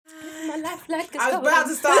life like I was about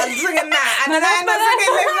to start singing that, and then I ended up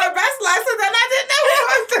singing Living My Best Life, so then I didn't know what I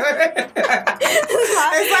was doing.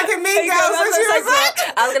 It's like a Mean Girls when she was like...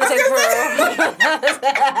 I was going to say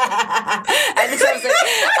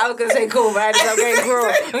I was going to say cool, but I ended up going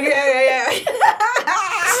cruel. Yeah.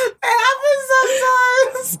 It happens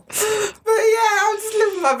sometimes. But yeah, I'm just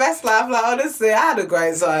living my best life. Like, honestly, I had a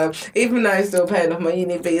great time. Even though I'm still paying off my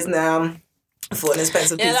uni fees now for an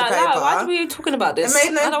expensive piece of paper. Why are we talking about this? But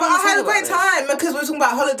I had a great time because we were talking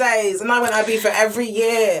about holidays, and I went Ibiza every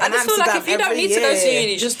year. I just feel like if you don't need to go to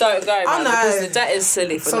uni, just don't go, man. Oh, no. Because the debt is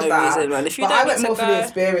silly for no reason, man. If you don't I went more for the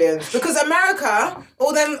experience. Because America,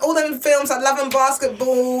 all them films like Love and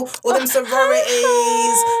Basketball, all them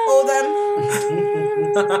sororities, all them...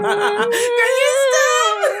 Can you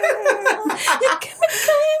stop? You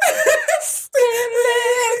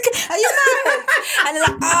are you mad? And they're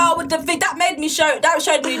like, oh, with the thing that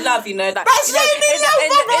showed me love, you know. That showed me love,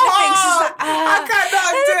 I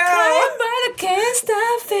cannot do. But I can't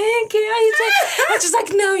stop thinking. I'm just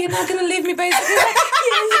like, no, you're not gonna leave me, basically. Like,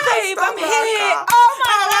 yes, babe, I'm here. Oh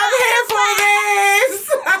my God, I'm here for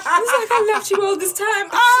this. It's like I left you all this time.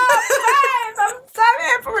 Oh, babe, I'm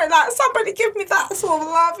here for it. Like, somebody give me that sort of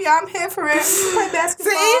love. Yeah, I'm here for it. Play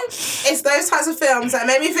basketball. See, it's those types of films that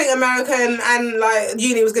made me think American and like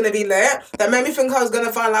uni was gonna be lit. That made me think I was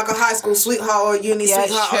gonna find like a high school sweetheart or a uni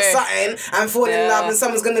sweetheart or something, and fall in love, and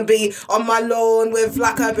someone's gonna be on my lawn with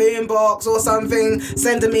like a boombox or something,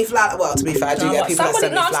 sending me flowers. Well, to be fair, I do get people that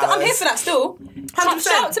send me flowers. I'm here for that still. 100%.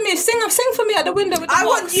 Shout to me, sing for me at the window with the I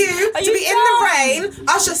box. want you to be in the rain,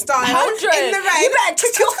 Usher style, 100. in the rain. You better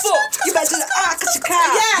kick your foot. You better just because you can.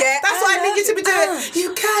 Yeah, that's what I need you to be doing.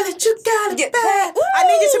 You got it, yeah. I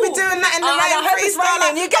need you to be doing that in the rain,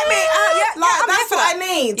 freestyle. You get me? That's what I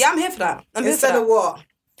need. Yeah, I'm here for that. Instead of what?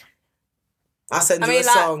 I'll send you a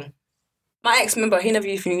song. My ex, remember, he never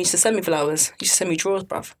even used to send me flowers. He used to send me drawers,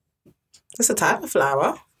 bruv. That's a type of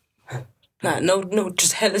flower. No,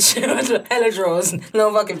 just hella drawers,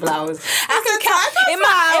 no fucking flowers. I can count in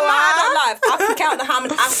my adult life. I can count how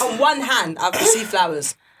many. On one hand, I've received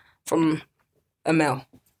flowers from a male.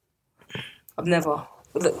 I've never,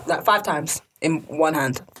 like 5 times in one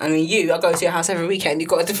hand. I mean, I go to your house every weekend. You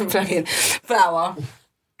got a different fucking flower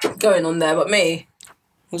going on there, but me,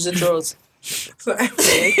 it was the drawers. Just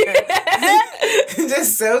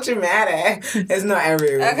so dramatic. It's not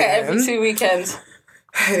every weekend. Okay, every 2 weekends.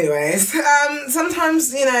 Anyways,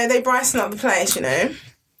 sometimes, they brighten up the place, Yeah,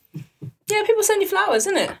 people send you flowers,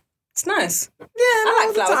 innit? It's nice. Yeah, I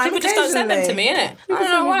like flowers. People just don't send them to me, innit? I don't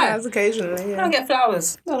know why. Occasionally, yeah. I don't get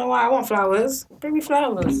flowers. I don't know why I want flowers. Bring me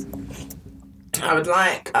flowers. I would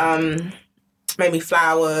like, maybe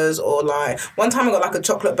flowers or like... One time I got like a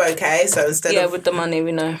chocolate bouquet, so instead of... Yeah, with the money,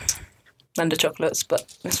 we know. And the chocolates,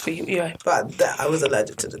 but that's for you, yeah. But I was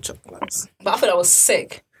allergic to the chocolates. But I thought I was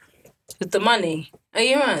sick. With the money. Are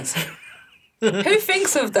you mad? Who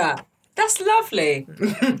thinks of that? That's lovely.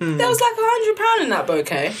 There was like £100 in that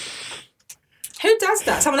bouquet. Who does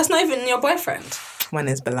that? Someone that's not even your boyfriend. When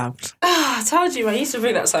is beloved. I told you, man. I used to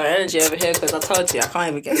bring that sort of energy over here because I told you I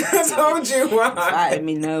can't even get it. I told you why. Inviting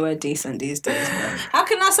me nowhere decent these days, man. How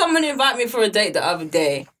can someone invite me for a date the other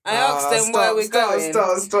day? I asked them where we're going.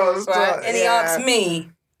 Stop. Right? And he asked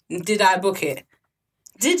me, did I book it?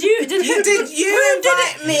 Did you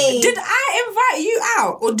invite me? Did I invite you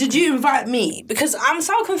out or did you invite me? Because I'm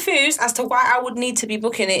so confused as to why I would need to be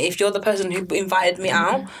booking it if you're the person who invited me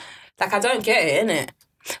out. Like, I don't get it, innit?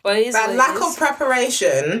 Well, that lack of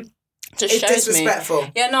preparation just is disrespectful.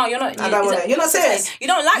 Me. Yeah, no, you're not. I don't want it. You're not serious. You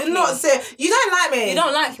don't like me. You're not serious. You don't like me. You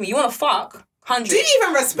don't like me. You want to fuck. 100. Do you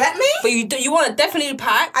even respect me? But you want to definitely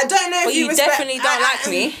pack. I don't know if you respect... But you definitely don't like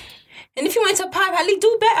me. And if you want to pack, at least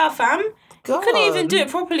do better, fam. God. You couldn't even do it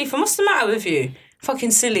properly, fam. What's the matter with you? Fucking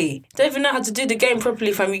silly. Don't even know how to do the game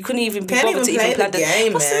properly, fam. You couldn't even be bothered to even play the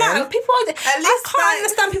game. What's the matter? People are... I can't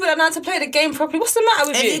understand people that know how to play the game properly. What's the matter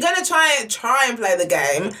with you? If you're going to try and play the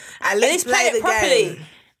game, at least play the properly. Game.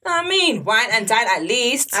 Know what I mean? Wine and dine at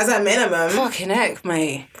least. As a minimum. Fucking heck,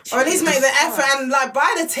 mate. Or at least make the effort and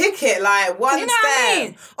buy the ticket, one step. I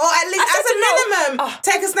mean? Or at least, as a minimum,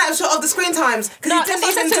 take a snapshot of the screen times. Because you didn't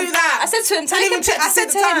even do that. I said to him, I said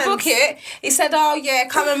to him, book it. He said, oh yeah,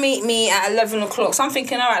 come and meet me at 11 o'clock. So I'm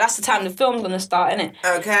thinking, all right, that's the time the film's going to start, innit?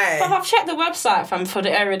 Okay. But I've checked the website, fam, for the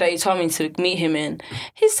area that he told me to meet him in.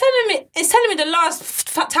 It's telling me the last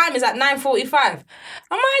time is at 9:45.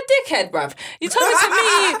 Am I a dickhead, bruv? You told me to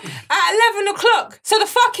meet you at 11 o'clock. So the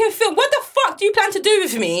fucking film, what the fuck do you plan to do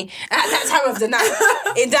with me at that time of the night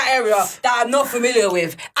in that area that I'm not familiar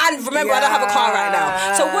with? And remember, I don't have a car right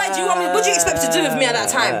now. So what do you expect to do with me at that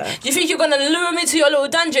time? Do you think you're going to lure me to your little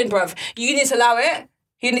dungeon, bruv? You need to allow it?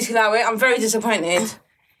 You need to allow it. I'm very disappointed.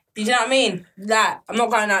 You know what I mean? Like, I'm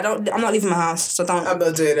not going out. I'm not leaving my house, so don't. I'm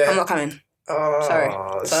not doing it. I'm not coming. Oh,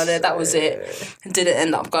 sorry. So that was it. Didn't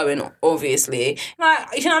end up going, obviously. Like,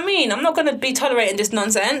 you know what I mean? I'm not going to be tolerating this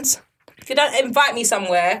nonsense. If you don't invite me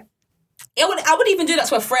somewhere, I would even do that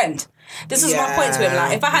to a friend. This is my point to him.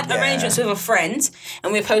 Like, if I had arrangements with a friend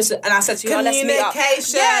and we're posted, and I said to you, let's meet up.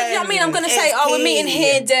 Yeah, you know what I mean? I'm going to say, we're meeting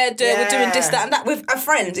here, we're doing this, that, and that with a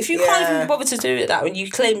friend. If you can't even bother to do that when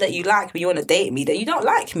you claim that you like me, you want to date me, then you don't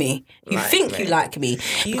like me. You think you like me.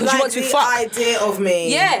 You because like you want to the fuck. idea of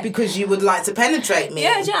me. Yeah. Because you would like to penetrate me.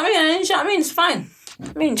 Yeah, do you know what I mean? Do you know what I mean? It's fine.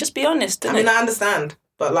 I mean, just be honest, I understand.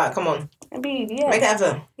 But, like, come on. Make it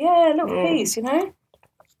effort. Yeah, look, please, you know?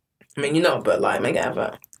 I mean, you're not, but, like, make it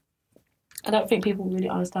effort. I don't think people really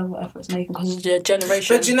understand what effort's making because of the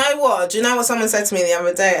generation. But do you know what? Do you know what someone said to me the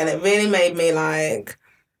other day? And it really made me, like,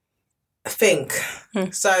 think.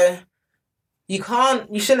 So, you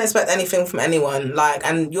shouldn't expect anything from anyone. Like,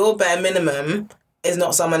 and your bare minimum is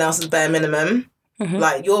not someone else's bare minimum. Mm-hmm.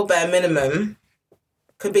 Like, your bare minimum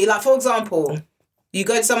could be, like, for example, you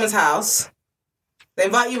go to someone's house, they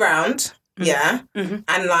invite you round,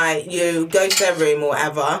 and, like, you go to their room or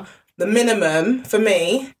whatever. The minimum, for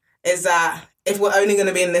me, is that if we're only going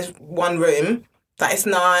to be in this one room, that it's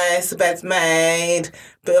nice, the bed's made,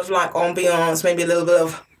 bit of like ambiance, maybe a little bit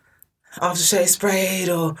of aftershave sprayed,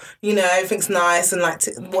 or, you know, everything's nice and like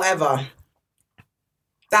whatever.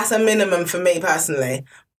 That's a minimum for me personally.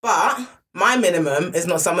 But my minimum is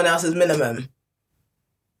not someone else's minimum.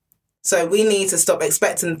 So we need to stop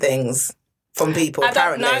expecting things from people,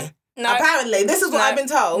 apparently. No. Apparently, this is what I've been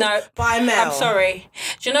told by a male. I'm sorry.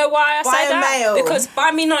 Do you know why I say that? Male. Because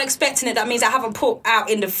by me not expecting it, that means I haven't put out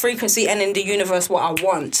in the frequency and in the universe what I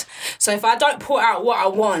want. So if I don't put out what I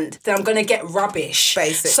want, then I'm going to get rubbish.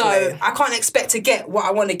 Basically. So I can't expect to get what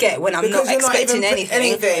I want to get when I'm not expecting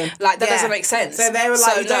anything. Like, that doesn't make sense. So they were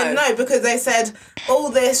like, you don't know, because they said, all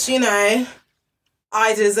this, you know,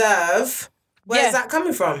 I deserve. Where's that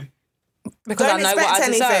coming from? Because I know what I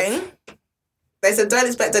deserve. They said, don't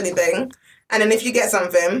expect anything. And then if you get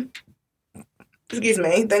something,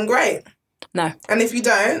 then great. No. And if you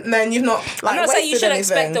don't, then you've not, like, I'm not saying you should anything.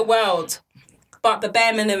 expect the world, but the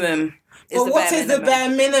bare minimum is the bare minimum. What is the bare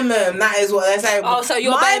minimum? That is what they're saying. Oh, so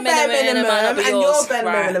your bare minimum and your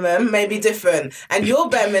bare minimum may be different. And your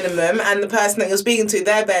bare minimum and the person that you're speaking to,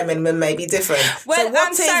 their bare minimum may be different. Well,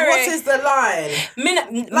 so what is the line?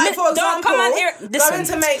 Like, for example, going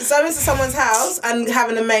to someone's house and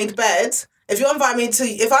having a made bed. If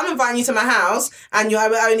I'm inviting you to my house and you're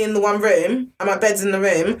only in the one room and my bed's in the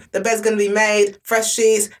room, the bed's going to be made, fresh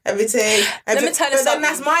sheets, everything. Let me tell you something. Then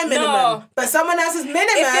that's my minimum. No. But someone else's minimum.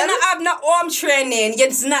 If you not have no arm training,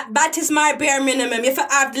 that is my bare minimum. If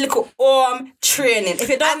I have the little arm training, if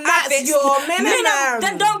you don't have it, your minimum.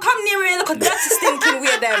 Then don't come near me, look at dirty stinking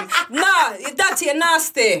with them. No, you're dirty and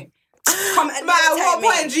nasty. Come and but at what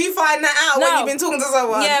point do you find that out when you've been talking to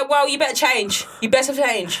someone? Yeah, well, you better change. You better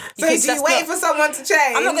change. So do you wait for someone to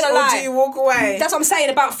change? I'm not going to lie. Or do you walk away? That's what I'm saying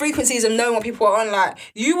about frequencies and knowing what people are on. Like,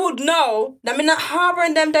 you would know that I'm not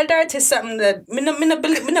harbouring them the dirty something that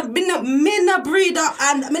I'm breeder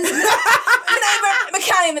and I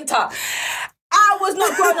can't even talk. I was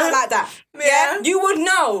not growing up like that. Yeah? You would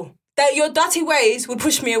know that your dirty ways would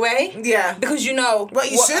push me away. Yeah. Because you know who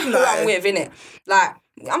I'm with, innit? Like,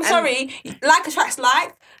 I'm sorry, like attracts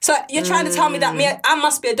like. So you're trying to tell me that I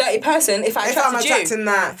must be a dirty person if I'm attracting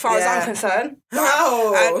that. As far as I'm concerned.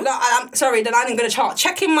 No. I'm sorry, then I'm going to start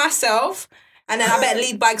checking myself, and then I better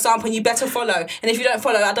lead by example, and you better follow. And if you don't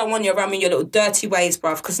follow, I don't want you around me in your little dirty ways,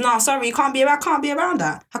 bruv. Because sorry, you can't be around. I can't be around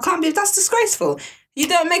that. That's disgraceful. You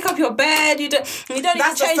don't make up your bed. You don't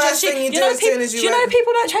even change your sheets. You know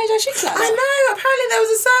people don't change their sheets like that? I know. Apparently there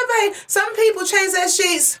was a survey. Some people change their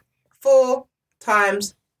sheets 4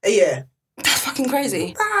 times a year. That's fucking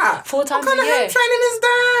crazy. 4 times a year. What kind of home training is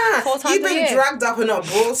that? 4 times a year. You've been dragged up and not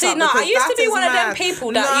brought up. See, no, I used to be one of them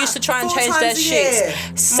people that used to try and change their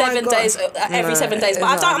sheets 7 days, every 7 days.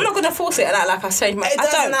 But I'm not going to force it like I change my...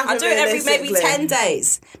 I do it every maybe 10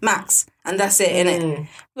 days, max. And that's it, innit?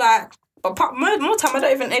 Like, but more time I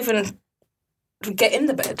don't even get in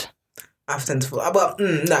the bed. I tend to fall. Well,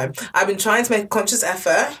 no. I've been trying to make a conscious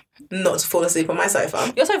effort not to fall asleep on my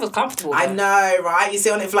sofa. Your sofa's comfortable. I know, right? You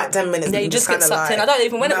sit on it for like 10 minutes. Yeah, you just get sucked in. I don't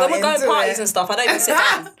even when we're going parties and stuff. I don't even sit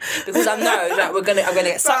down because I know that I'm gonna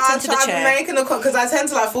get sucked into the chair. I'm making because I tend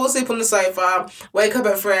to like fall asleep on the sofa, wake up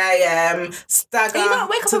at 3 a.m, stagger. You don't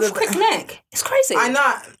wake up with a quick neck. It's crazy. I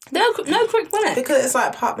know. No quick neck because it's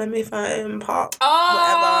like part memory foam, part whatever.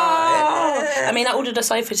 I mean, I ordered a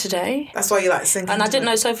sofa today. That's why you like sinking. And I didn't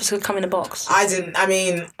know sofas could come in a box. I didn't. I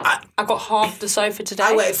mean, I got half the sofa today.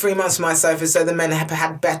 I waited 3 months for my sofa, so the men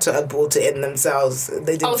had better have brought it in themselves.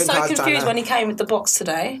 They didn't. I was so confused when he came with the box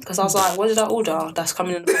today because I was like, "What did I order? That's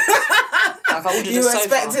coming in the box." Like I ordered a sofa. You were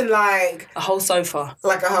expecting like a whole sofa,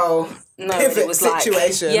 like a whole pivot it was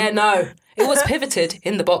situation. Like, no, it was pivoted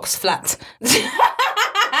in the box flat.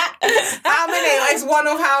 How many? It's one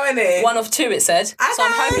of how many? One of two, it said.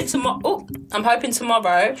 Okay. So I'm hoping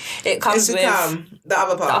tomorrow it comes with the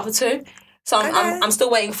other part. The other two. So I'm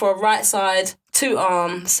still waiting for a right side, 2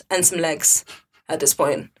 arms, and some legs at this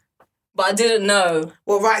point. But I didn't know.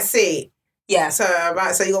 Well, right seat. Yeah. So you got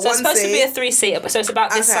one seat. So it's supposed to be a 3-seater, so it's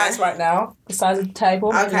about this size right now. The size of the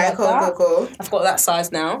table. Okay, cool. I've got that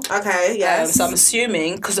size now. Okay, yes. So I'm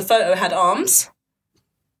assuming, because the photo had arms,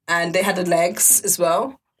 and they had the legs as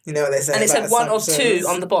well. You know what they say. And it said 1 of 2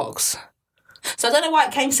 on the box. So I don't know why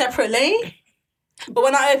it came separately. But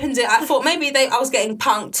when I opened it, I thought maybe I was getting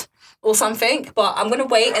punked or something. But I'm going to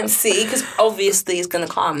wait and see because obviously it's going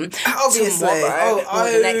to come tomorrow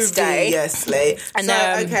or the next day. Obviously. And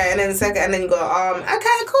and then the second, and then you got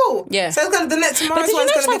okay, cool. Yeah. So it's going to the next tomorrow's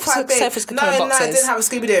one's going to be quite big. No, I didn't have a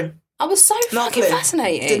Scooby-Doo. I was so fucking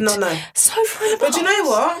fascinated. Did not know. So funny. But you know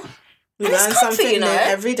what? You learn something new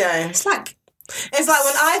every day. It's like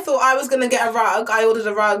when I thought I was going to get a rug, I ordered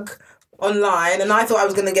a rug online and I thought I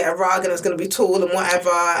was going to get a rug and it was going to be tall and whatever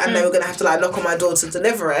and they were going to have to like knock on my door to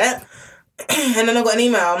deliver it. And then I got an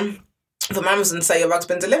email from Amazon to say your rug's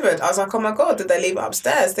been delivered. I was like, oh my God, did they leave it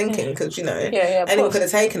upstairs? Thinking, because, you know, anyone could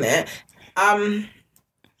have taken it. And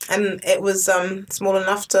it was small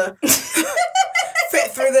enough to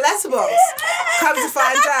fit through the letterbox. Come to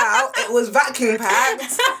find out, it was vacuum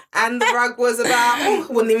packed and the rug was about,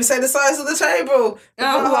 wouldn't even say the size of the table.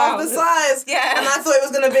 About half the size. Yeah. And I thought it was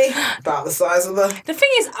going to be about the size of the... The thing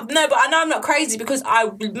is, no, but I know I'm not crazy because I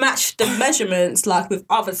matched the measurements like with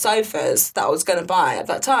other sofas that I was going to buy at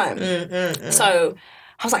that time. So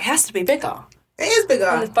I was like, it has to be bigger. It is bigger.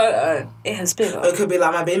 On the photo, it is bigger. It could be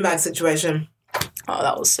like my beanbag situation. Oh,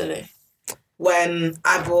 that was silly. When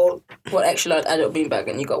I bought... What extra large adult beanbag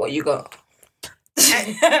and you got what you got?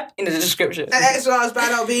 In the description. An extra large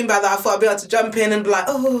adult beanbag that I thought I'd be able to jump in and be like,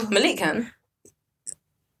 oh. Malik can.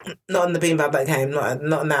 Not in the beanbag that came,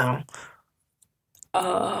 not now.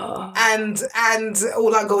 And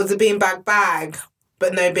all I got was a beanbag bag,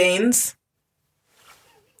 but no beans.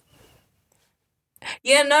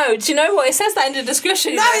 Yeah, no. Do you know what? It says that in the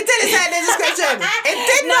description. No, it didn't say it in the description. It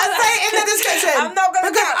did not say it in the description. I'm not going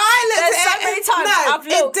to because I looked at it. So many times I've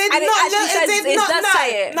looked it did not look. It did not say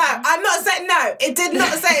it. No, I'm not saying no. It did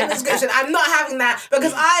not say it in the description. I'm not having that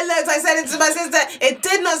because I looked. I said it to my sister. It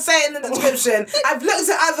did not say it in the description. I've looked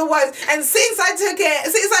at other ones, and since I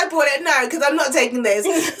bought it, no, because I'm not taking this.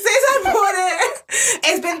 Since I bought it,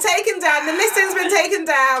 it's been taken down. The listing's been taken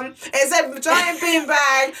down. It's a giant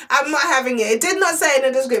beanbag. I'm not having it. It did not say in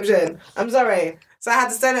the description. I'm sorry. So I had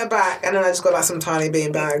to send it back and then I just got like some tiny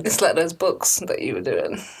bean bag. It's like those books that you were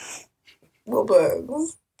doing. What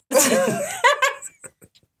books? We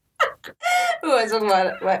were talking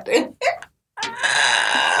about it.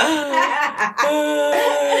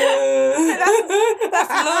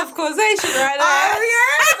 That's love causation right there. Oh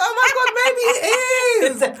yes! Oh my God, maybe it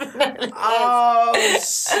is. Definitely. Oh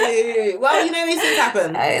shit. Well, you know these things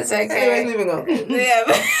happen. It's okay. Anyways, moving on. Yeah.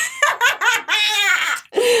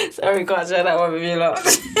 Sorry, can't share that one with you lot.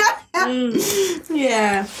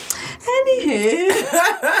 Yeah. Anywho,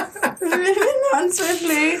 moving on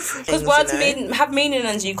swiftly. Because words have meaning,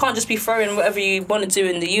 and you can't just be throwing whatever you want to do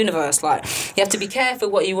in the universe. Like, you have to be careful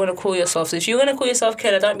what you want to call yourself. So if you're going to call yourself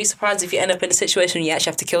killer, don't be surprised if you end up in a situation where you actually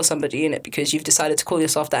have to kill somebody in it because you've decided to call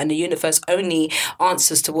yourself that, and the universe only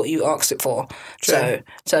answers to what you asked it for. True.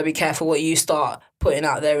 So be careful what you start putting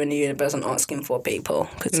out there in the universe and asking for people,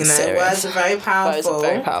 because it's serious. Words are very powerful. Words are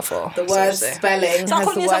very powerful. The word spelling. So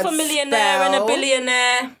calling yourself a millionaire and a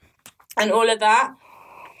billionaire and all of that,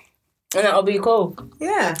 and that'll be cool.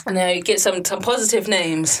 Yeah. And then you get some positive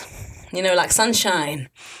names, like sunshine,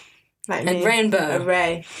 like and me. rainbow, a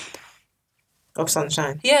ray of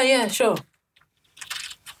sunshine. Yeah, sure.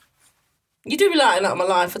 You do be lighting up my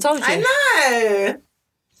life. I told you. I know.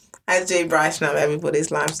 I do brighten up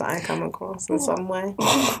everybody's lives that I come across in some way.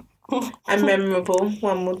 And memorable,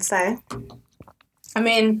 one would say. I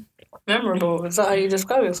mean, Memorable. Is that how you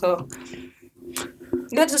describe yourself?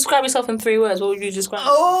 You had to describe yourself in 3 words. What would you describe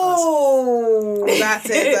yourself as? That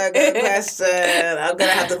is a good question. I'm going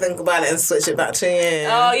to have to think about it and switch it back to you.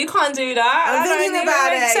 Oh, you can't do that. I'm thinking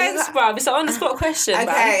about it. Makes sense, bruv. It's an on-the-spot question.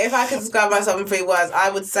 Okay, if I could describe myself in 3 words, I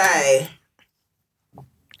would say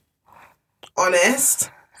honest.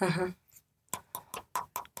 An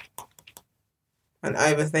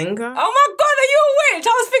overthinker. Oh my God, are you a witch?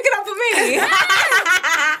 I was picking up for me.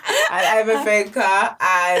 An overthinker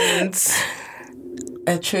and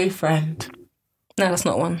a true friend. No, that's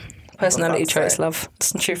not one. Personality traits, love.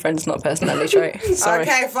 True friend's not a personality trait. Sorry.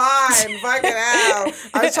 Okay, fine. Fucking hell.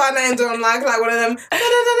 I was trying to enter on like one of them. Like,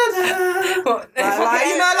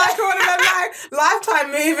 you know, like one of them like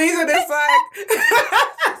Lifetime movies, and it's like.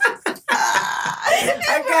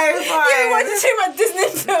 Okay, fine. You watch too much Disney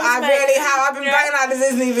films. I really have. I've been banging out the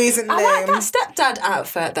Disney recently. I like that stepdad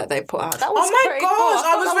outfit that they put out. That was pretty gosh, cool.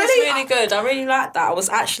 that was really good. I really liked that. I was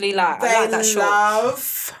actually like, I like that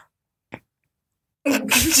short. I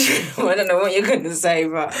don't know what you're going to say,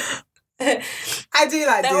 but I do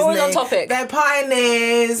like They're Disney. always on topic. They're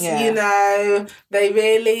pioneers, you know. They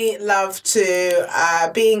really love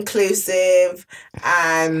to be inclusive,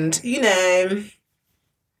 and, you know,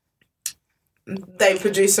 they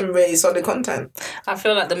produce some really solid content. I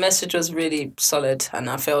feel like the message was really solid,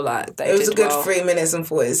 and I feel like they did well. It was a good 3 minutes and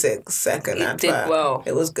 46 second advert. It did well.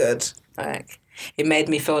 It was good. Like, it made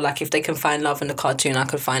me feel like if they can find love in the cartoon, I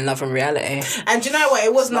could find love in reality. And do you know what?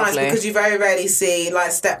 It was nice lovely. because you very rarely see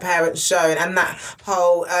like step parents shown, and that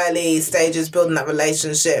whole early stages building that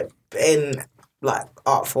relationship in like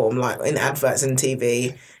art form, like in adverts and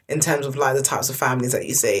TV, in terms of like the types of families that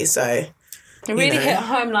you see. So it really hit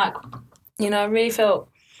home. Like, you know, I really felt.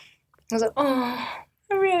 I was like, oh,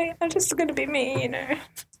 I'm just gonna be me. You know,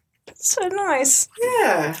 it's so nice.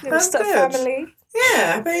 Yeah, that's good. Family.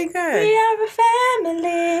 Yeah, there you go. We are a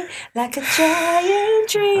family, like a giant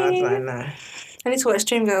dream. I don't know. I need to watch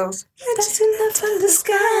Dreamgirls. Dancing up in the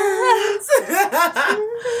skies.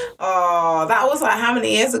 Oh, that was like how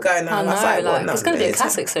many years ago now? I know, like, it's going to be a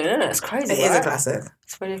classic soon, isn't it? It's crazy. It is a classic.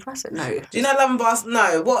 It's really a classic. No. Do you know Love and Basketball?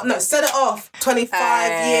 No. What? No. Set it off.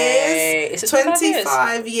 25 years. Is it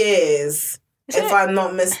 25 years? If I'm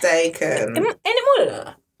not mistaken. Any more than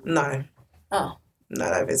that? No. Oh. No,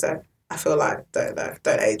 don't think so. I feel like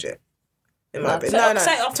don't age it. It might be. No.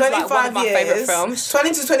 Set Off 25 like one of my favourite films.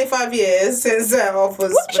 20 to 25 years since Set Off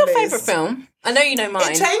was What's your favourite film? I know you know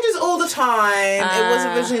mine. It changes all the time. It was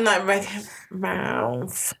originally like Wreck-It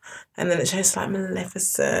Ralph, and then it changed to like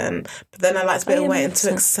Maleficent. But then I liked a bit of Waiting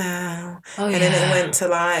to Excel. And then it went to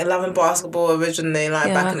like Love and Basketball originally,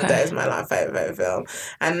 like back in the day was my like favourite film.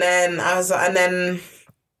 And then I was like,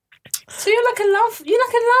 so you're like a love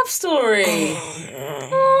story.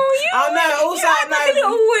 Oh, no, also like a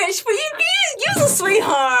little witch, but you're a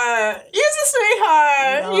sweetheart. You're a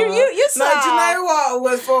sweetheart. No. You're sad. No, do you know what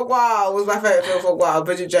was for a while? Was my favourite film for a while,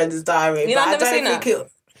 Bridget Jones's Diary. You know, I've never seen that.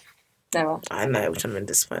 Never. I know, which I'm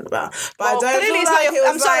disappointed about. But I don't clearly feel like it was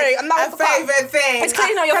I'm sorry, I'm not a favourite thing. It's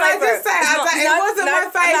clearly not your favourite. Can I just say, it wasn't my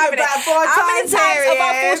favourite, but for a how time many times period. have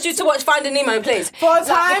I forced you to watch Finding Nemo, please? For a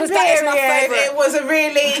time because that is my period, favourite. it was a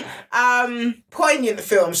really poignant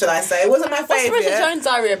film, should I say. It wasn't my favourite. What's Bridget Jones'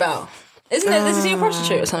 Diary about? Isn't it? Is she a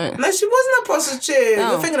prostitute or something? No, she wasn't a prostitute.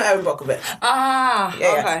 Oh. You're thinking of Erin Brockovich. Ah,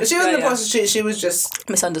 yeah. Okay. But she wasn't a prostitute. She was just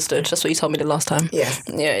misunderstood. That's what you told me the last time. Yeah.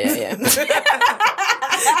 Yeah.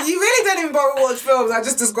 You really don't even bother watch films. I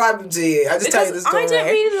just describe them to you. I just tell you the story. I don't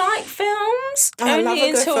really like films.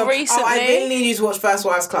 Only until recently. I really need you to watch First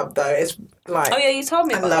Wives Club though. It's like you told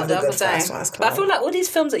me about that the other day. First Wives Club. But I feel like all these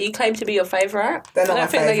films that you claim to be your favourite, I don't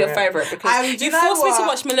think they're your favourite because you forced me to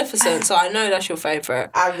watch Maleficent, so I know that's your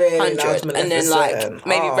favourite. I really loved Maleficent. And then like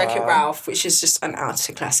maybe Wreck-It Ralph, which is just an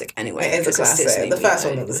outer classic anyway. It is a classic. Disney, the first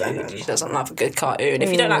one, not the second. She doesn't love a good cartoon.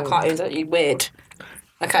 If you don't like cartoons, you're weird.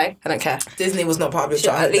 Okay, I don't care. Disney was not part of your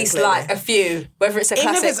childhood. At least like a few, whether it's a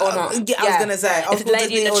classic or not. Yeah, I was gonna say, if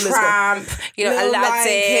Lady and the Tramp,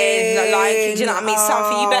 Aladdin, Lion King, do you know what I mean?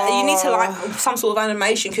 Something you need to like some sort of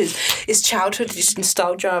animation because it's childhood, it's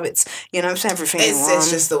nostalgia, it's it's everything.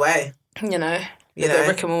 It's just the way. A bit of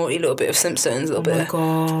Rick and Morty, a little bit of Simpsons, a little bit.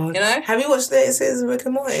 Oh my god! Have you watched the latest season of Rick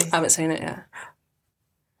and Morty? I haven't seen it yet.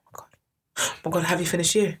 Oh my god! Have you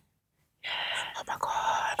finished you? Oh my god.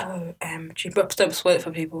 OMG. But don't spoil it for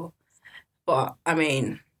people. But, I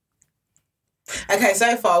mean... Okay,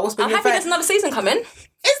 so far, what's been your favourite... there's another season coming. Is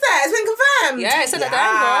there? It's been confirmed? Yeah, it said that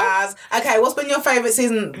down, bro. Okay, what's been your favourite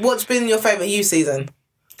season? What's been your favourite You season?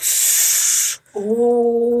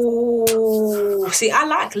 Ooh. See, I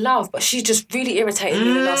like Love, but she just really irritated me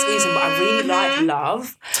in the last season, but I really like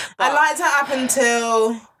Love. I liked her up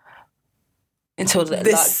until... until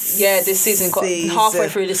this season got halfway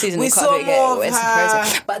through the season. We saw more of her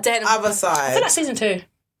crazy. But then other side. I feel like season 2.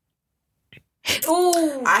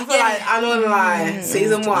 Ooh, I feel like, I'm not gonna lie,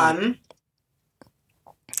 season 1.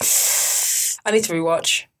 I need to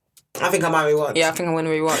rewatch. I think I might rewatch. Yeah, I think I'm gonna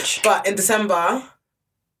rewatch. But in December,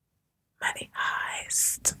 Money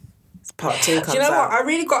Heist. Part 2 comes out. Do you know what? I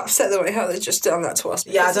really got upset that they just done that to us.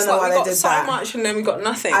 Yeah, I don't know why they did that. We got so much and then we got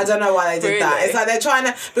nothing. I don't know why they did that. It's like they're trying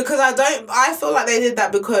to... Because I feel like they did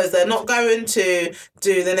that because they're not going to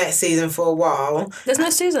do the next season for a while. There's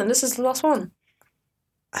no season. This is the last one.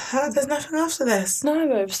 There's nothing after this. No,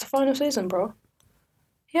 babe. It's the final season, bro.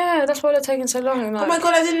 Yeah, that's why they're taking so long. Like, oh my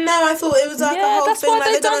God, I didn't know. I thought it was like a whole that's thing. Why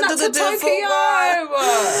like they've done that to Tokyo.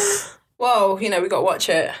 Well, we got to watch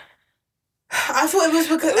it. I thought it was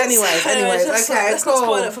because... Anyways, okay, let's cool. not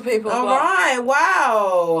spoil it for people. All right,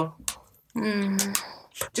 wow. Do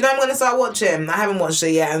you know I'm going to start watching? I haven't watched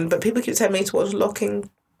it yet, but people keep telling me to watch Lock and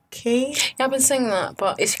Key. Yeah, I've been saying that,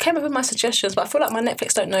 but it came up with my suggestions, but I feel like my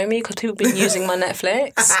Netflix don't know me because people have been using my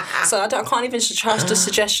Netflix. So I can't even trust the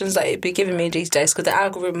suggestions that it'd be giving me these days because the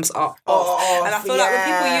algorithms are off. And I feel like when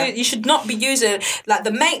people you should not be using, like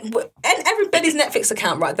the main, and every's Netflix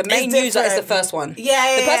account, right? The main user is the first one.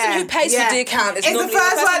 Yeah. The person who pays for the account is normally the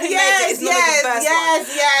first one. Yes.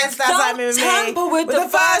 That's what I mean with me. Tamper with the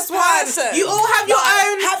first person. You all have your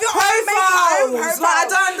own profiles. I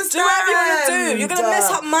don't understand. Do whatever you want to do. You're going to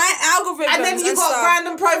mess up my algorithm. And then you got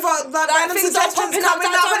random profiles, like random suggestions coming up,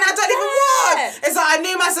 and I don't even watch. It's like I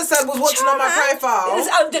knew my sister was watching on my profile. It's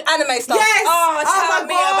anime stuff. Yes. Tell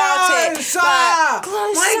me about it.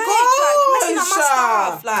 My God. Messing up my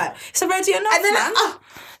stuff. Like, it's already enough, and then, man.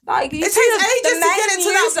 Like, it takes ages to get it to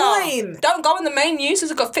that point. Don't go on the main users.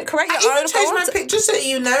 You've got to create your own. I changed my picture so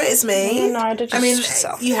you know it's me. No, I did. I mean,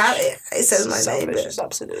 you have it. It says my name. It's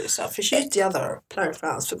absolutely selfish. Use the other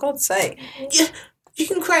profiles, for God's sake. Yeah. You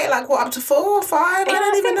can create up to 4 or 5. I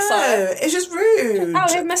don't even know. So. It's just rude.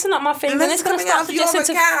 They're messing up my thing. And it's going to start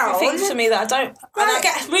suggesting things to me that I don't. And I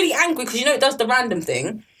get really angry because it does the random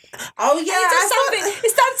thing. Oh yeah,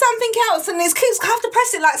 it's done something else, and I have to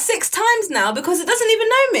press it 6 times now because it doesn't even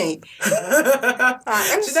know me. Do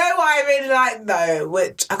you know what I really like though?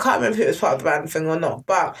 Which I can't remember if it was part of the random thing or not,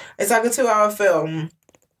 but it's like a 2-hour film.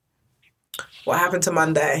 What Happened to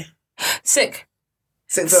Monday? Sick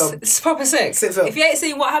film. It's proper sick. Sick film. If you ain't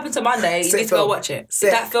seen What Happened to Monday, you need to go watch it.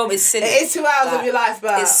 Sick. That film is silly. It is 2 hours of your life,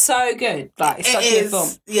 but it's so good. It's such a good film.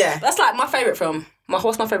 Yeah, that's my favourite film.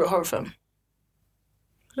 What's my favourite horror film?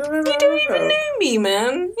 You don't even know me,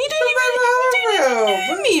 man. You don't even know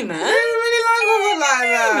me, man. I don't really like horror like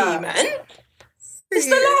that. Me, man. It's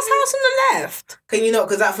The Last House on the Left. Can you not?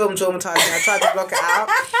 Because that film traumatised me. I tried to block it out.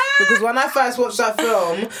 Because when I first watched that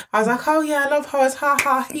film, I was like, oh yeah, I love horrors. Ha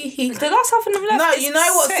ha, hee hee. The Last House on the Left. No, you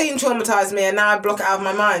know what scene traumatised me, and now I block it out of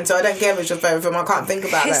my mind, so I don't care if it's your favourite film. I can't think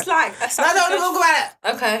about it. It's like... I don't want to talk about it.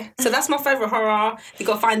 Okay, so that's my favourite horror. You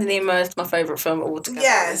got Finding Nemo. It's my favourite film altogether.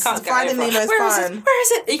 Yes, Finding Nemo is fine. Where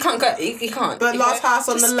is it? You can't go. You can't. But Last House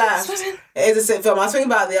on the Left. It is a sick film. I was thinking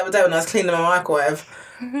about it the other day when I was cleaning my microwave.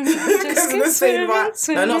 Because of the scene,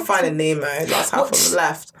 no, not Finding Nemo. Last House on the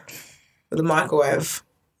Left with the microwave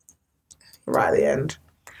right at the end.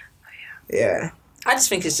 Yeah. I just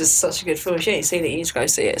think it's just such a good film. If you ain't seen it, you need to go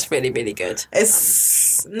see it. It's really, really good.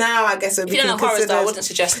 It's now, I guess, it would be considered. If you don't know horror style, I wouldn't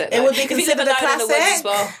suggest it. It would be considered a classic. As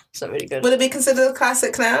well, it's not really good. Would it be considered a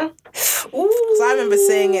classic now? Ooh, because I remember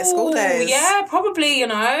seeing it school days. Yeah, probably.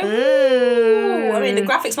 I mean, the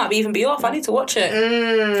graphics might even be off. I need to watch it.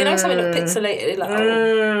 If you know something look pixelated,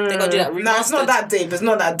 they gotta do that remastered. No, it's not that deep. It's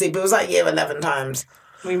not that deep. It was year 11 times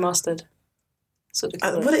remastered. So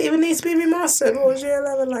would it even need to be remastered? What was year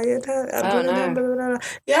 11 year 10? I don't know.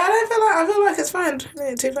 Yeah, I feel like it's fine.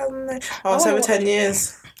 2009. Oh, it's over 10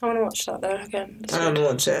 years. I want to watch that though again. I want to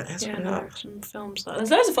watch it. Some films.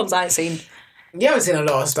 There's loads of films I ain't seen. You haven't seen a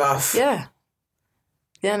lot of stuff. Yeah.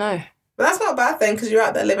 Yeah, no. But that's not a bad thing because you're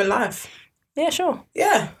out there living life. Yeah, sure.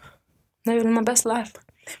 Yeah. Living my best life.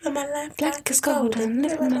 Living my life like it's golden.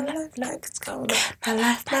 Living my life like it's golden. My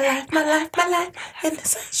life in the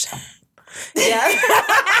sunshine. Yeah.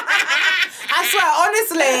 I swear,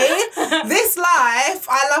 honestly, this life,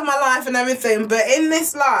 I love my life and everything, but in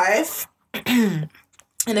this life,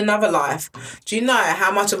 in another life, do you know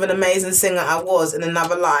how much of an amazing singer I was in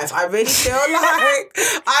another life? I really feel like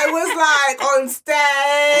I was on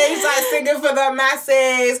stage, singing for the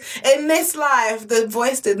masses. In this life, the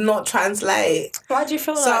voice did not translate. Why do you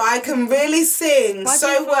feel so I can really sing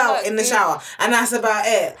so well in the shower, and that's about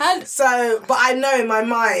it. But I know in my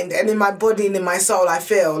mind and in my body and in my soul, I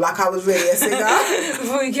feel like I was really a singer.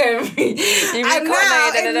 And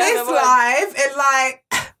now in this life, it's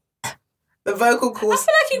The vocal cords. I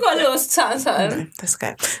feel like you got a little something. No, that's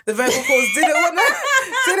okay. The vocal cords didn't want to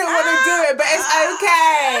do it, but it's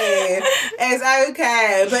okay. It's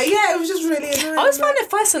okay. But yeah, it was just really annoying. I always find it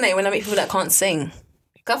fascinating when I meet people that can't sing.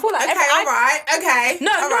 I feel like okay.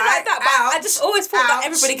 No, not like that. But I just always thought that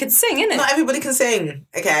everybody could sing, innit? Not everybody can sing.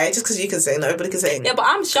 Okay, just because you can sing, not everybody can sing. Yeah, but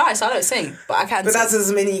I'm shy, so I don't sing. But I can. But that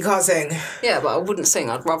doesn't mean you can't sing. Yeah, but I wouldn't sing.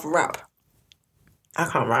 I'd rather rap. I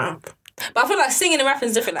can't rap. But I feel like singing and rapping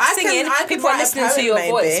is different. Like singing, people are listening to your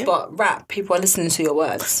voice, but rap, people are listening to your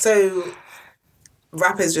words. So,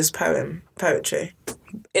 rap is just poetry.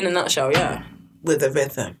 In a nutshell, yeah. With a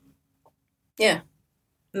rhythm. Yeah.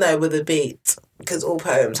 No, with a beat. Because all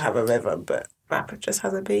poems have a rhythm, but rap just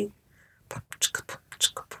has a beat.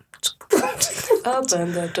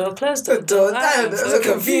 Open the door, close the door. I'm so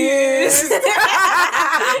confused.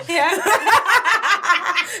 Yeah.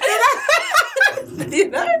 You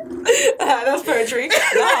know? That's poetry.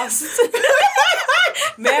 Lost.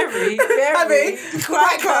 Mary.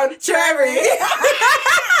 Quite contrary.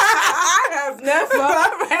 I have never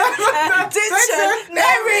read a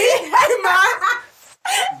dictionary.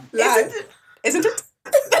 Isn't it?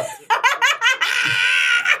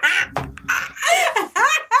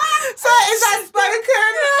 So is that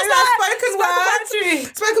spoken? Is that spoken word poetry?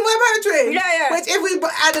 Spoken word poetry. Yeah. Which if we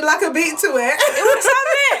added like a beat to it, it would sound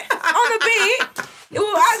lit on the beat. It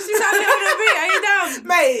will actually sound lit on the beat. Are you down,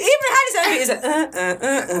 mate? Even had its own beat. It's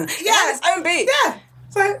like yeah, its own beat. Yeah.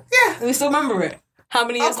 So yeah, we still remember it. How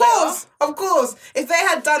many years later? Of course. If they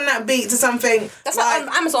had done that beat to something, that's like on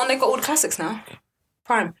Amazon. They've got all the classics now.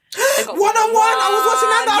 Prime. One-on-one. I was watching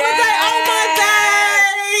that the other day. Oh my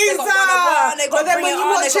days! But then when you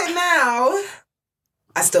watch it now,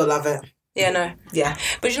 I still love it. Yeah, no. Yeah.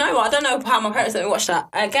 But you know what? I don't know how my parents let me watch that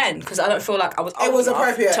again because I don't feel like I was old enough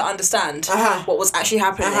appropriate to understand what was actually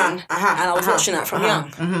happening, and I was watching that from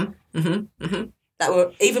young. That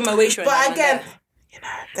were even Moesha. But again, you know,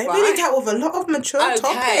 they really dealt with a lot of mature topics.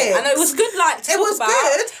 I know it was good, like to it talk was about,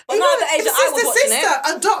 good. But not the age that I was watching it.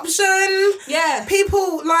 Adoption. Yeah.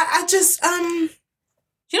 People like I just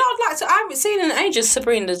You know, I'd like to. I haven't seen in ages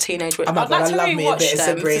Sabrina the Teenage Witch. I'd like to rewatch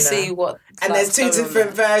them to see what. And there's two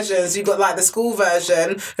different versions. You've got like the school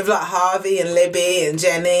version with like Harvey and Libby and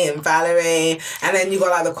Jenny and Valerie, and then you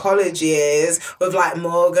got like the college years with like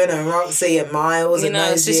Morgan and Roxy and Miles. You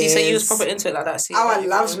know, so you was proper into it like that. I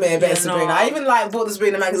loved me a bit of Sabrina. I even like bought the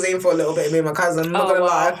Sabrina magazine for a little bit. Me and my cousin. I'm not gonna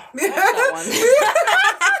lie.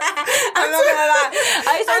 I'm not gonna lie.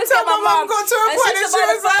 I used to always tell my mum got to a point and she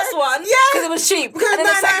was the first one because it was cheap. Because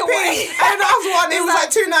 99p. And the other one, it was like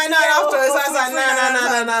 $2.99 afterwards. I was like, no.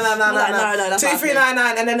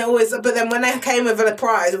 $2.399, and then it always. But then when they came with a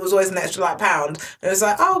prize, it was always an extra like £1. It was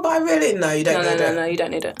like, oh, but I really you don't need it. No, you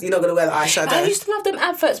don't need it. You're not gonna wear the eyeshadow. I used to love them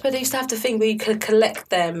adverts, but they used to have the thing where you could collect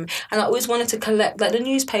them, and I always wanted to collect like the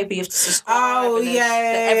newspaper. You have to subscribe. Oh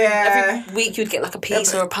every week you'd get like a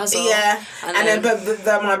piece or a puzzle. Yeah, and then but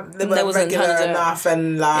they weren't regular enough,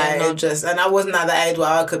 and like just, and I wasn't at the age where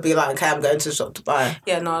I could be like, okay, I'm going to the shop to buy.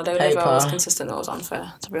 Yeah, no, they never was consistent. That was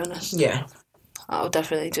unfair, to be honest. Yeah, I would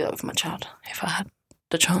definitely do that with my child if I had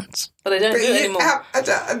the chance. But they don't do it anymore. They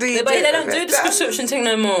don't do the subscription thing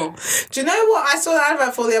no more. Do you know what I saw that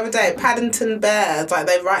advert for the other day? Paddington Bears, like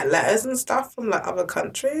they write letters and stuff from like other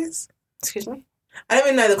countries. Excuse me? I don't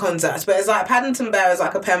even know the concept, but it's like Paddington Bear is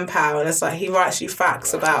like a pen pal, and it's like he writes you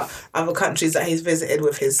facts about other countries that he's visited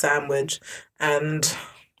with his sandwich. And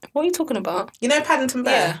what are you talking about? You know Paddington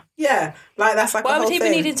Bear? Yeah. Like that's like why a whole would he be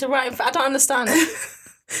needing to write? I don't understand.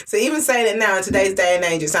 So even saying it now in today's day and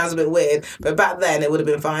age, it sounds a bit weird, but back then it would have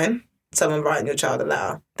been fine. Someone writing your child a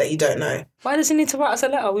letter that you don't know. Why does he need to write us a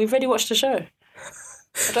letter? We've already watched the show.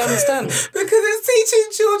 I don't understand. Because it's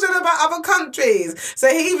teaching children about other countries. So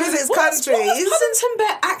he visits countries. What was Paddington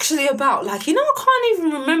Bear actually about? Like, you know, I can't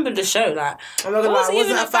even remember the show. Like, I'm not gonna lie, I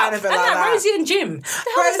wasn't a fan of it like that. Rosie and Jim.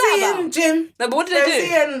 Rosie and Jim. No, but what did they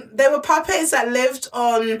do? And they were puppets that lived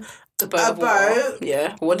on a boat.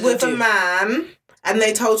 Yeah. What did with they do? A man, and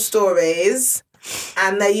they told stories,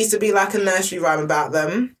 and there used to be like a nursery rhyme about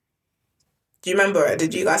them. Do you remember it?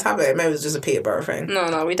 Did you guys have it? Maybe it was just a Peterborough thing.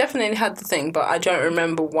 No, we definitely had the thing, but I don't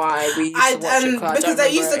remember why we used to watch it. Because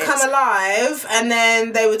they used to come alive, and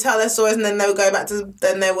then they would tell their stories, and then they would go back to.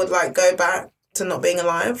 Then they would like go back to not being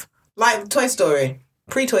alive, like Toy Story,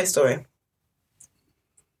 pre-Toy Story.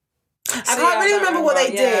 I can't really remember what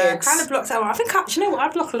they did. I kind of blocked out. I think you know what? I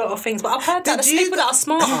block a lot of things, but I've heard that the people that are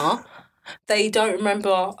smarter. They don't remember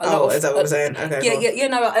a lot of... is that what I'm saying? Okay. Yeah,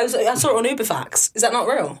 no, I saw it on Uberfax. Is that not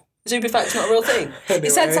real? Superfact's not a real thing. He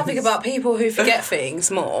said something about people who forget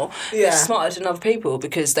things more. They're smarter than other people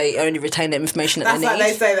because they only retain the information that they need. That's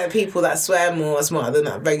like they say that people that swear more are smarter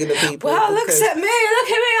than regular people. Well, look at me,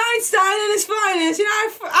 Einstein and his finest. You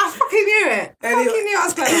know, I fucking knew it. I fucking knew I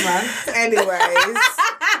was clever, man. Anyways,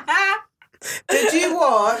 did you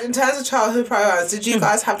watch, in terms of childhood priorities, did you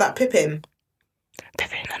guys have that Pippin?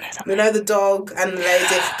 You know the dog and the lady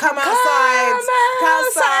come outside,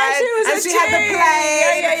 and she had the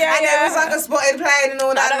plane, and it was like a spotted plane and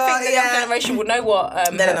all that. I don't think the young generation would know what.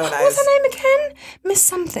 They don't know what that is. What's her name again? Miss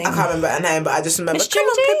something. I can't remember her name, but I just remember. Miss Come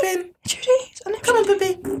on, Pippin. Judy. Come on,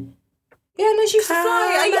 Pippin. Yeah, no, she used to fly.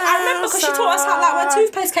 I remember because she taught us how where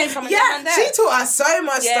toothpaste came from. She taught us so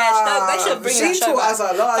much stuff. They should bring that show taught back. us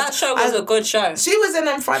a lot. That show was a good show. She was in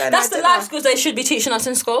on Friday night. That's the life skills they should be teaching us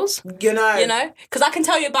in schools. You know, because I can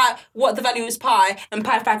tell you about what the value is pi and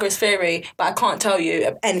Pythagoras theory, but I can't tell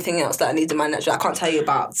you anything else that I need in my lecture. I can't tell you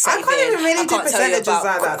about saving. I can't even really do percentages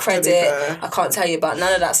like that. Credit. I can't tell you about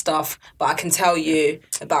none of that stuff, but I can tell you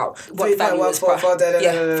about what value is pi.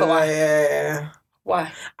 For why? Yeah.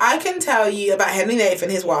 Why? I can tell you about Henry Nath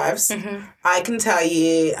and his wives. Mm-hmm. I can tell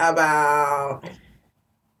you about...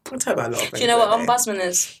 I'll tell you about a lot of things. Do you know what ombudsman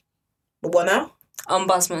is? What now?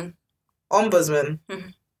 Ombudsman. Mm-hmm.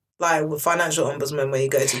 Like financial ombudsman where you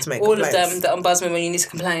go to make complaints. All of them, the ombudsman when you need to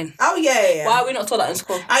complain. Oh, yeah. Why are we not taught that in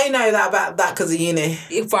school? I know that about that because of uni.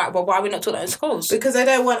 Right, well, why are we not taught that in schools? Because they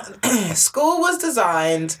don't want... School was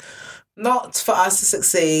designed not for us to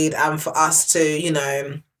succeed and for us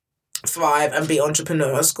to, thrive and be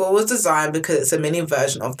entrepreneurial. School was designed because it's a mini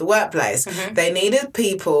version of the workplace. Mm-hmm. They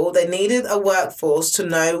needed a workforce to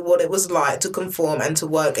know what it was like to conform and to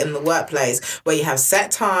work in the workplace where you have set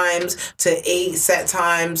times to eat, set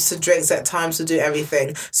times to drink, set times to do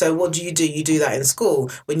everything. So what do? You do that in school.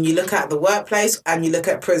 When you look at the workplace and you look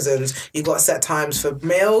at prisons, you got set times for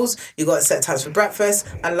meals, you got set times for breakfast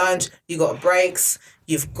and lunch, you got breaks,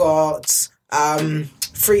 you've got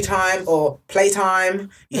free time or playtime,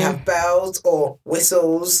 you have bells or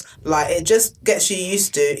whistles. Like, it just gets you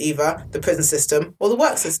used to either the prison system or the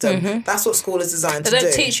work system. Mm-hmm. That's what school is designed to do. They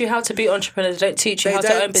don't teach you how to be entrepreneurs. They don't teach you how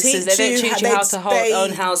to own businesses. They don't teach you how to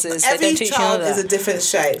own houses. Every child is a different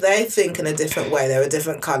shape. They think in a different way. They're a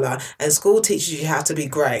different colour. And school teaches you how to be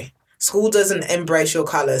grey. School doesn't embrace your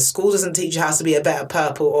colours. School doesn't teach you how to be a better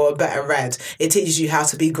purple or a better red. It teaches you how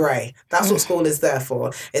to be grey. That's what school is there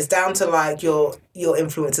for. It's down to like your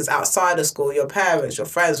influences outside of school, your parents, your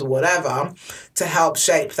friends or whatever, to help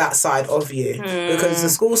shape that side of you. Because the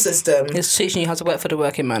school system... It's teaching you how to work for the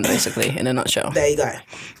working man, basically, in a nutshell. There you go.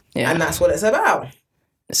 Yeah. And that's what it's about.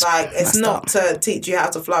 It's not to teach you how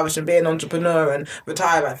to flourish and be an entrepreneur and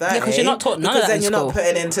retire at 30. Yeah, because you're not taught none of that in school. Because then you're not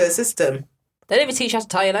putting into a system. They don't even teach you how to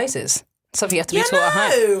tie your laces. Something you have to be taught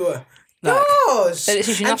at home. Gosh. They don't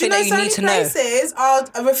teach you nothing that you need to know. Places are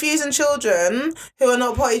refusing children who are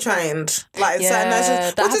not potty trained. Like certain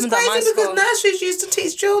nurseries. Which is crazy because nurseries used to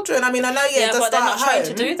teach children. I mean, I know, but they're not trained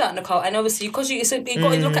to do that, Nicole. And obviously, because you've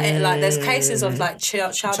got to look at it like there's cases of like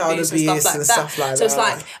child abuse and stuff like that. So it's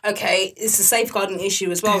like, okay, it's a safeguarding issue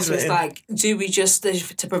as well. So it's like, do we just,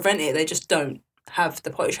 to prevent it, they just don't have the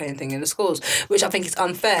potty training thing in the schools, which I think is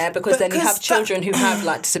unfair because then you have children who have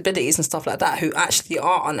like disabilities and stuff like that who actually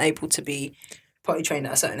are unable to be potty trained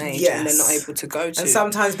at a certain age and they're not able to go to. And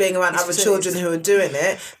sometimes being around other children who are doing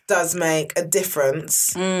it does make a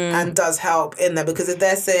difference and does help in there, because if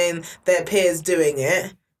they're seeing their peers doing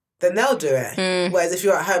it, then they'll do it. Whereas if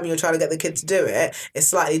you're at home and you're trying to get the kid to do it, it's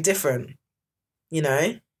slightly different,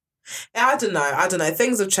 I don't know.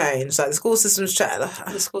 Things have changed. Like the school system's changed.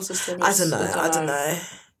 The school system. I don't know.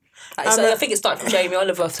 I think it started from Jamie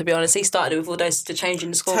Oliver, to be honest. He started with all those to change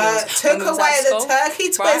in the school. Took away the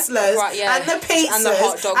turkey twizzlers and the pizzas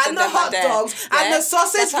and the hot dogs and the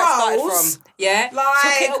sausage rolls. Yeah, like,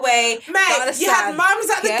 took it away. Mate, you had mums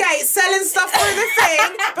at the gate selling stuff through the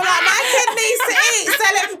thing, but like, my kid needs to eat,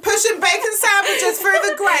 pushing bacon sandwiches through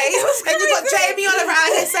the grate, and you got Jamie Oliver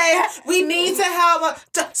out here saying, we need to help.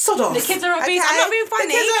 Sod off. The kids are obese. I'm not being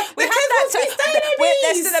funny. We have that. They're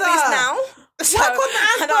still obese now. Work on the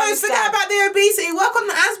ASBOs, forget about the obesity. Work on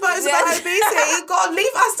the ASBOs about obesity. God,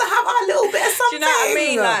 leave us to have our little bit of something. Do you know what I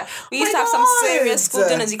mean? Like, we used to have some serious school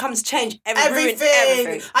dinners. You come to change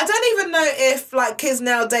everything. I don't even know if like kids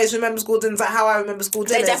nowadays remember school dinners like how I remember school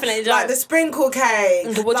dinners. They definitely don't. Like the sprinkle cake.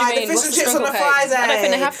 What do you mean? The fish and chips on a Friday. I don't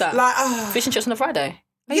think they have that. Like, fish and chips on a Friday.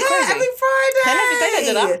 Yeah, crazy? Every Friday. They don't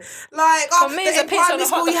do that. Like, in primary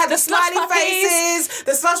school, you had the smiley faces,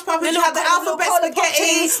 the slush puppies, you had the alphabet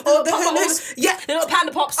spaghetti, or the hula. Yeah, the little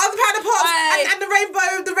panda pops. Oh, the panda pops, and the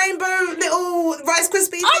rainbow little Rice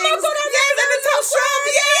Krispie things. Oh my God, the top shop.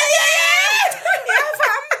 Yeah,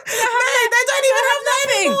 fam.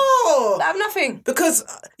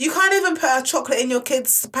 in your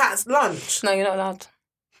kids' Pat's lunch? No, you're not allowed.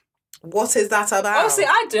 What is that about? Obviously,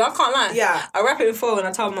 I do. I can't lie. Yeah. I wrap it in foil and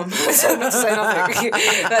I tell mum not to say nothing. Like, do you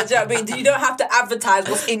know what I mean? You don't have to advertise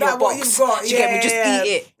what's in your box. What you've got. Do you get me? Just eat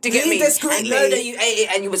it. Do you get me? And know that you ate it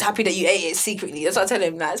and you was happy that you ate it secretly. That's what I tell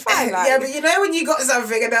him. Like, it's fine. Like, yeah, but you know when you got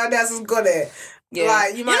something and no one else has got it? Yeah.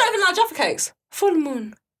 Like, You're not even allowed Jaffa cakes. Full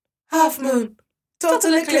moon. Half moon.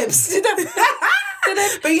 Total eclipse.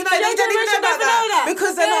 But you know, they don't even know about that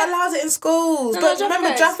because they're not allowed it in schools. But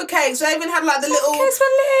remember, Jaffa cakes, they even had like the little... Jaffa cakes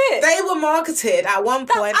were lit. They were marketed at one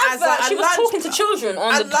point as like she was talking to children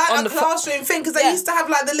on the classroom thing because they used to have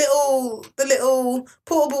like the little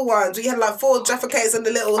portable ones where you had like 4 Jaffa cakes and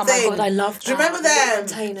the little thing. Oh my God, I love that. Do you remember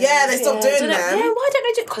them? Yeah, they stopped doing them. Yeah, why don't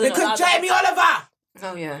they do... Because Jamie Oliver!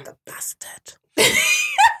 Oh, yeah. The bastard.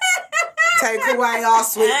 Take away our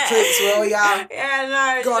sweet treats, will ya? Yeah,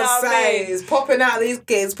 no. God saves. Popping out these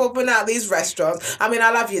kids, popping out these restaurants. I mean, I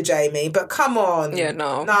love you, Jamie, but come on. Yeah,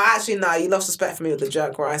 no. No, actually, no. You lost respect for me with the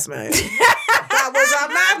jerk rice, mate. That was a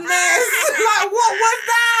madness. Like, what was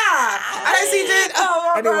that? I don't see you doing...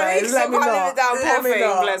 Oh, anyways, let me not. Let me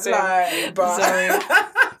not. Bless him. Like, but...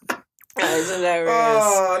 That is hilarious.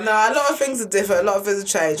 Oh, no. A lot of things are different. A lot of things have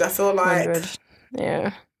changed. I feel like... 100.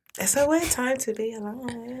 Yeah. It's a weird time to be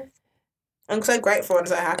alive. I'm so grateful and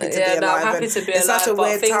so happy to be alive. I'm happy to be alive. It's such a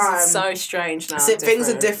weird things time. Are so strange now. Things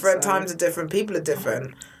are different. Times are different. People are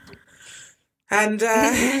different. And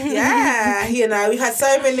yeah, you know, we've had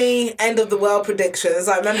so many end of the world predictions.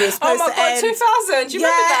 I remember it was supposed to end. 2000. Do you remember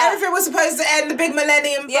that? Everything was supposed to end. The big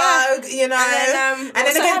millennium bug, you know. And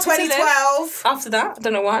then again, 2012. After that, I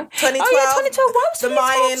don't know why. 2012. Oh yeah, 2012. What was 2012? The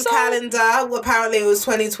Mayan calendar. Well, apparently it was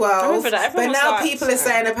 2012. I remember that. But now people are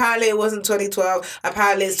saying apparently it wasn't 2012.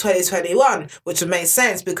 Apparently it's 2021, which would make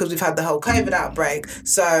sense because we've had the whole COVID outbreak.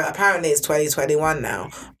 So apparently it's 2021 now.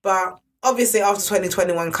 But obviously, after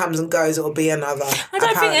 2021 comes and goes, it will be another. I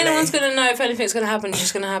don't think anyone's going to know if anything's going to happen. It's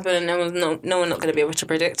just going to happen, and no one's not going to be able to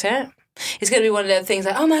predict it. It's going to be one of those things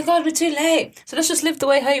like, oh my God, we're too late. So let's just live the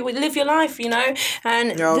way how you would live your life, you know, and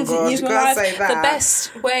live your life the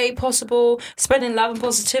best way possible. Spreading love and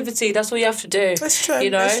positivity. That's all you have to do. That's true.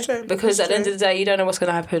 You know, that's true. Because at the end of the day, you don't know what's going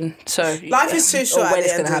to happen. So life is too short. At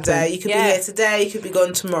the end of the day, you could be here today, you could be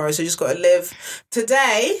gone tomorrow. So you just got to live.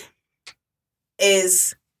 Today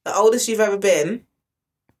is the oldest you've ever been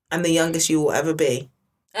and the youngest you will ever be.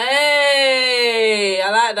 Hey, I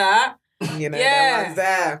like that. You know, that one's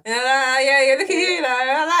there. Yeah, look at you, though.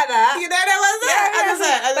 I like that. You know, that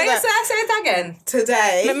one's there. Say it again.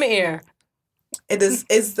 Today. Let me hear. It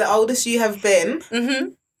is the oldest you have been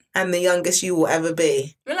and the youngest you will ever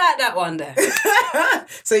be. I like that one there.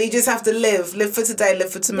 So you just have to live for today,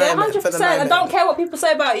 live for tomorrow. Yeah, 100%. I don't care what people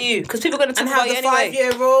say about you because people are going to talk about you anyway. And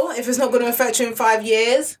have the 5-year rule. If it's not going to affect you in 5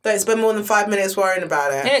 years, don't spend more than 5 minutes worrying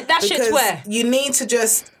about it. Yeah, that shit's where you need to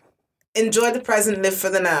just enjoy the present, live for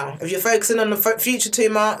the now. If you're focusing on the future too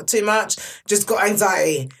much, just got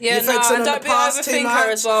anxiety. Yeah, you're focusing on the past too much,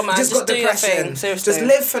 as well, man. Just got depression. Just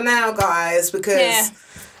live for now, guys, because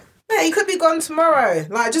you could be gone tomorrow.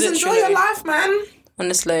 Like, just enjoy your life, man.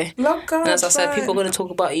 Honestly. Love God. And as I said, people are going to talk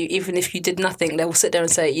about you even if you did nothing. They will sit there and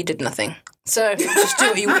say you did nothing. So just do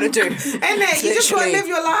what you want to do. Ain't it? You just want to live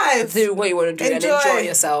your life. Do what you want to do and enjoy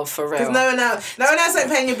yourself for real. Because no one else ain't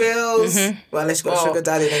paying your bills. Well, unless you got a sugar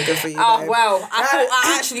daddy, then good for you. Oh, well,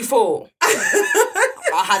 I actually thought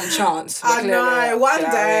I had a chance. I know, one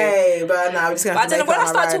day. But no, we're just going to have to make it on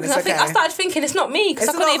our own. I started thinking it's not me because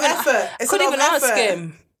I couldn't even ask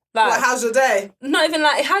him. Like, how's your day? Not even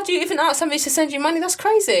like, how do you even ask somebody to send you money? That's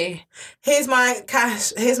crazy. Here's my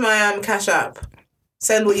cash app.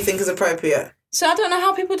 Send what you think is appropriate. So I don't know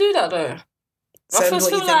how people do that though. Send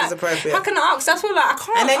what you think is appropriate. How can I ask? That's what I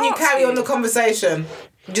can't. And then you carry on the conversation.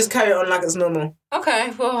 You just carry it on like it's normal.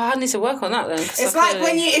 Okay, well I need to work on that then. It's like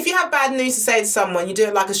if you have bad news to say to someone, you do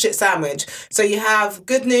it like a shit sandwich. So you have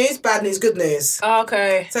good news, bad news, good news. Oh,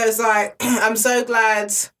 okay. So it's like, I'm so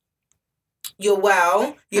glad you're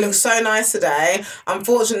well. You look so nice today.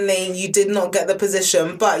 Unfortunately, you did not get the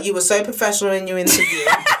position, but you were so professional in your interview.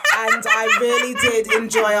 And I really did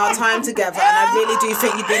enjoy our time together. And I really do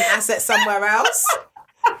think you'd be an asset somewhere else.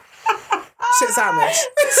 Shit sandwich.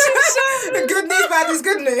 Good news, bad news,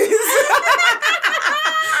 good news.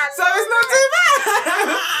 So it's not too bad.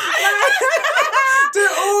 Do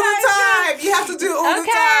it all the time. You have to do it all the time.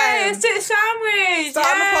 Okay, let's do a sandwich. Start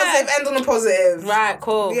on a positive, end on a positive. Right,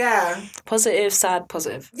 cool. Yeah. Positive, sad,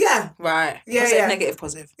 positive. Yeah. Right. Yeah, positive, negative,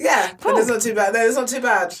 positive. Yeah. Cool. But it's not too bad. No, it's not too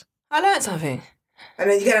bad. I learned something. And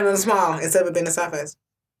then you get it on a smile instead of being a sad face.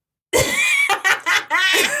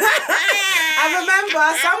 And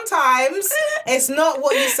remember, sometimes it's not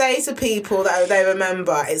what you say to people that they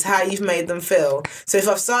remember, it's how you've made them feel. So if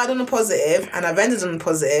I've started on a positive and I've ended on a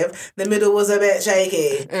positive, the middle was a bit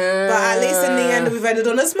shaky. But at least in the end, we've ended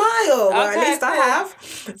on a smile. Or at least I have.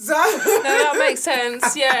 So no, that makes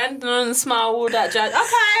sense. Yeah, ending on a smile, all that jazz. Okay,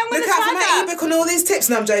 I'm going to try that. Look out for my ebook on all these tips.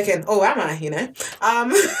 No, I'm joking. Oh, am I?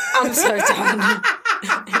 I'm so done.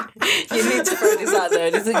 You need to throw this out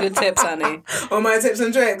there. These are good tips, honey. All my tips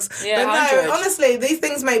and tricks. Yeah, but 100. no, honestly, these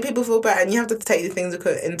things make people feel better, and you have to take these things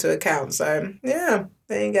into account. So yeah,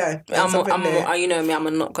 there you go. You know me.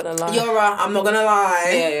 I'm not gonna lie. You're right. I'm not gonna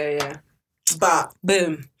lie. Yeah. But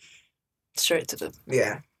boom, straight to the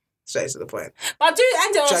point. But I do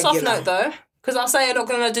end it on a soft note though, because I'll say I'm not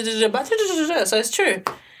gonna but so it's true.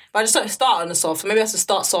 But I just don't start on the soft. Maybe I have to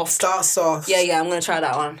start soft. Start soft. Yeah, I'm going to try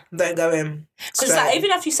that one. Don't go in. Because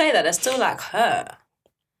even if you say that, they're still like hurt.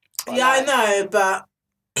 Yeah, I know, but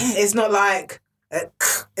it's not like...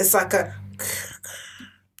 It's like a...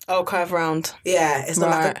 Oh, curve round. Yeah, it's not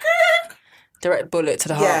like a... Direct bullet to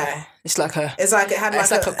the heart. Yeah. It's like a... It's like it had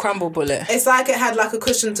like a crumble bullet. It's like it had like a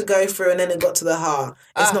cushion to go through and then it got to the heart.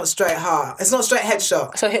 It's not straight heart. It's not straight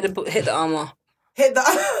headshot. So hit the armour.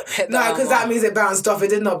 No, because that means it bounced off. It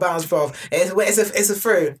did not bounce off. It's a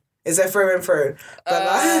through. It's a through and through. But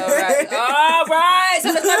right.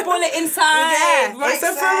 So there's no bullet inside. Yeah, right, it's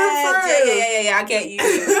a through and through. Yeah. I get you.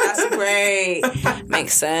 That's great.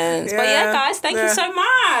 Makes sense. Yeah, but yeah, guys, thank you so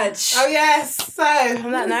much. Oh yes. So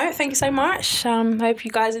on that note, thank you so much. Hope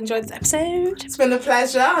you guys enjoyed this episode. It's been a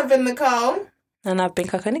pleasure. I've been Nicole. And I've been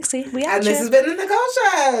Coco Nixie. And this has been the Nicole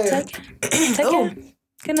Show. Take care.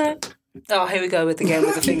 Good night. Oh, here we go with the game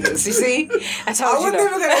with the fingers. You see? I wasn't even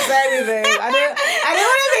going to say anything. I didn't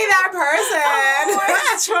want to be that person.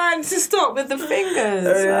 I was trying to stop with the fingers.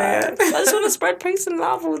 I just want to spread peace and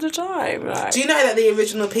love all the time. Do you know that the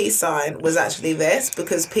original peace sign was actually this?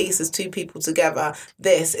 Because peace is two people together.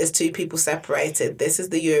 This is two people separated. This is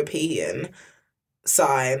the European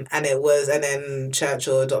sign, and then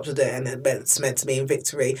Churchill adopted it, and it's meant to mean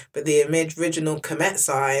victory. But the original Kemet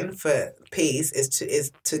sign for peace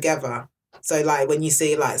is together. So like when you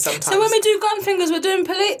see like sometimes. So when we do gun fingers, we're doing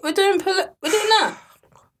that.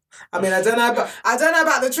 I mean, I don't know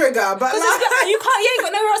about the trigger, but like, you ain't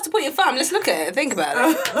got nowhere else to put your thumb. Let's look at it. Think about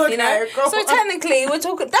it. Okay, you know. So technically, we're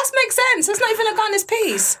talking. That makes sense. It's not even a gun. It's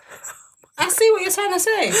peace. I see what you're trying to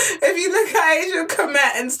say. If you look at Asian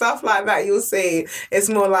Kemet and stuff like that, you'll see it's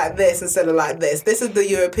more like this instead of like this. This is the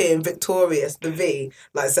European victorious, the V,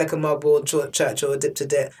 like Second World War, Churchill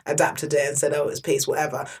adapted it and said, oh, it's peace,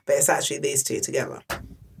 whatever. But it's actually these two together.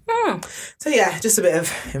 So yeah, just a bit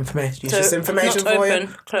of information. Just information for open,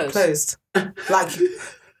 you. Closed. Like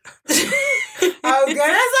I was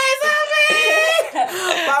gonna say something,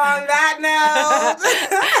 but on that note,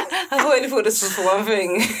 I've already thought this was for one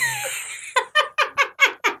thing.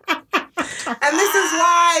 And this is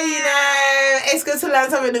why, it's good to learn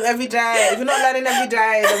something new every day. If you're not learning every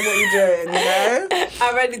day, then what are you doing,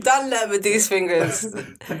 I've already done that with these fingers.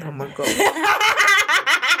 Oh my God. And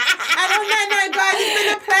on that note, guys, it's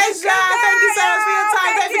been a pleasure. Thank you so much for your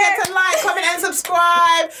time. Don't forget to like, comment and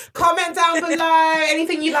subscribe. Comment down below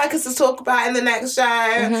anything you'd like us to talk about in the next show.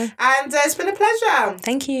 And it's been a pleasure.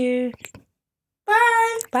 Thank you.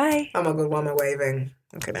 Bye. Bye. Oh my God, why am I waving?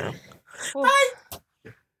 Okay, now. Bye.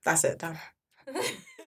 That's it, done.